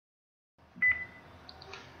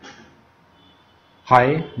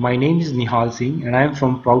Hi, my name is Nihal Singh and I am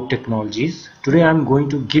from Proud Technologies. Today I am going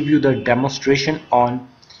to give you the demonstration on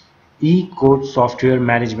eCourt software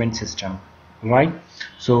management system. Right?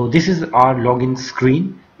 So this is our login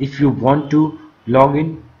screen. If you want to log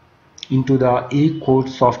in into the eCourt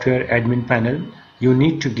software admin panel, you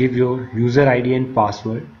need to give your user ID and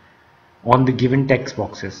password on the given text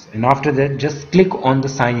boxes, and after that just click on the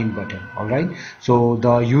sign in button. Alright, so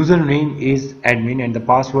the username is admin and the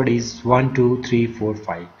password is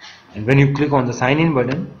 12345, and when you click on the sign in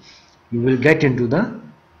button you will get into the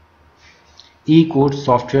eCourt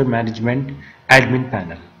software management admin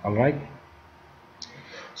panel. Alright,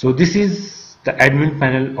 so this is the admin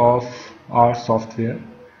panel of our software,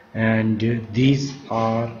 and these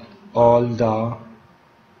are all the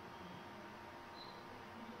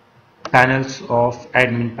panels of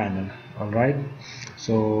admin panel. Alright,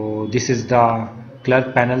 so this is the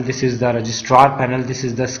clerk panel, this is the registrar panel, this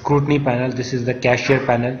is the scrutiny panel, this is the cashier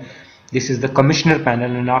panel, this is the commissioner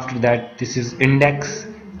panel, and after that this is index,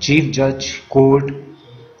 chief judge, court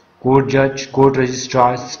judge, court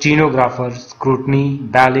registrar, stenographer, scrutiny,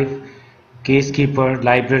 bailiff, case keeper,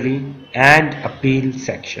 library, and appeal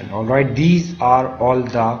section. Alright, these are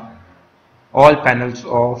all panels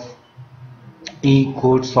of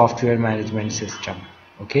eCourt software management system.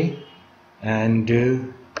 Okay, and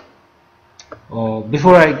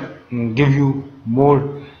before I give you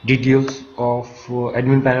more details of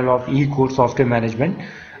admin panel of eCourt software management,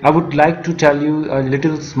 I would like to tell you a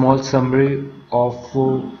little small summary of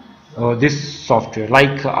this software.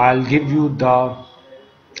 Like I'll tell you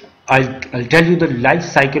the life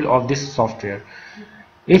cycle of this software.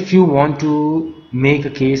 If you want to make a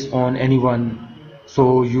case on anyone,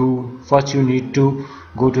 so you need to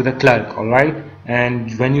go to the clerk. All right,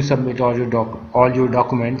 and when you submit all your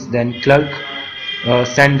documents, then clerk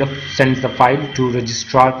sends the file to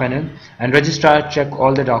registrar panel, and registrar check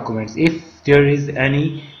all the documents. If there is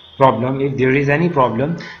any problem,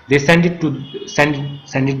 they send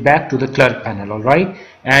it back to the clerk panel. All right,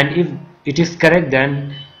 and if it is correct,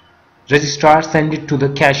 then registrar send it to the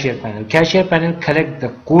cashier panel. Cashier panel collect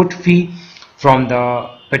the court fee from the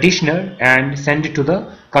petitioner and send it to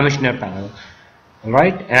the commissioner panel.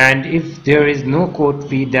 Alright, and if there is no court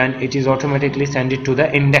fee, then it is automatically send it to the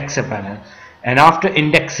indexer panel. And after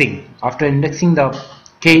indexing the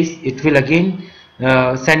case, it will again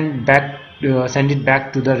send it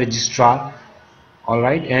back to the registrar.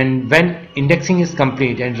 Alright, and when indexing is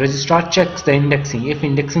complete and registrar checks the indexing, if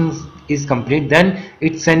indexing is complete, then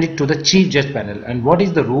it send it to the chief judge panel. And what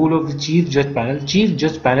is the role of the chief judge panel? Chief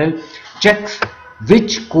judge panel checks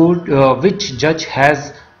which judge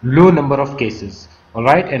has low number of cases.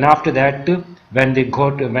 Alright, and after that when they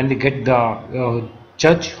get the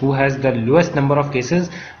judge who has the lowest number of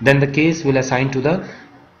cases, then the case will assign to the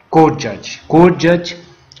court judge. Court judge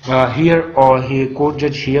hear all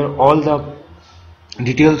the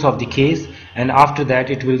details of the case, and after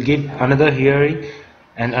that it will give another hearing,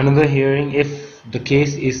 and another hearing. If the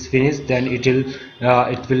case is finished, then it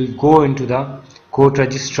will go into the court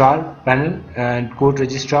registrar panel, and court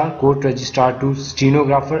registrar to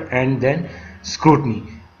stenographer, and then scrutiny,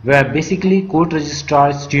 where basically court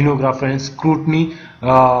registrar, stenographer, and scrutiny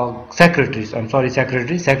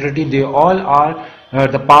secretary, they all are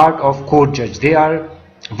the part of court judge. They are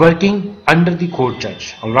working under the court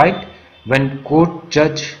judge. All right, when court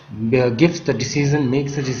judge makes the decision,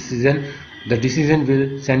 the decision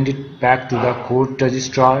will send it back to the court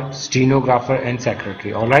registrar, stenographer, and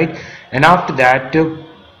secretary. All right, and after that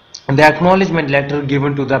the acknowledgement letter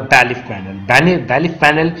given to the bailiff panel. Bailiff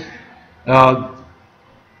panel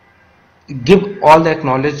give all the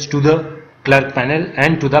acknowledge to the clerk panel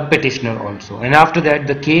and to the petitioner also, and after that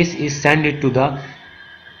the case is sent it to the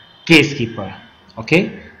case keeper.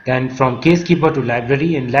 Okay, then from case keeper to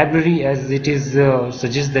library, and library, as it is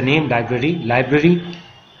suggests the name library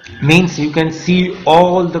means you can see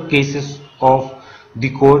all the cases of the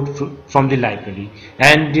court from the library.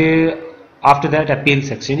 And after that, appeal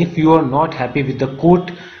section. If you are not happy with the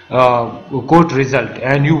court result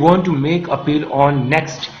and you want to make appeal on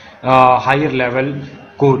next higher level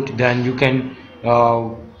court, then you can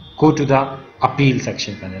go to the appeal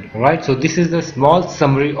section panel. Alright, so this is the small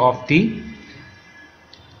summary of the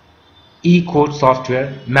eCourt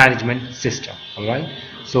software management system. Alright,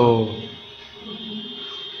 so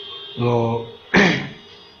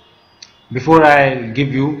before I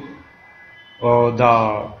give you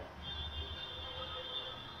the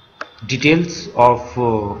details of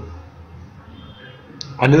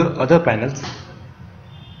other panels,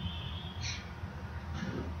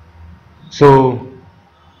 so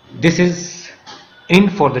this is in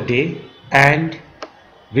for the day, and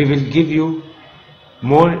we will give you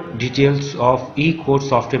more details of eCourt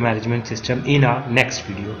software management system in our next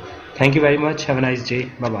video. Thank you very much. Have a nice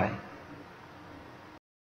day. Bye bye.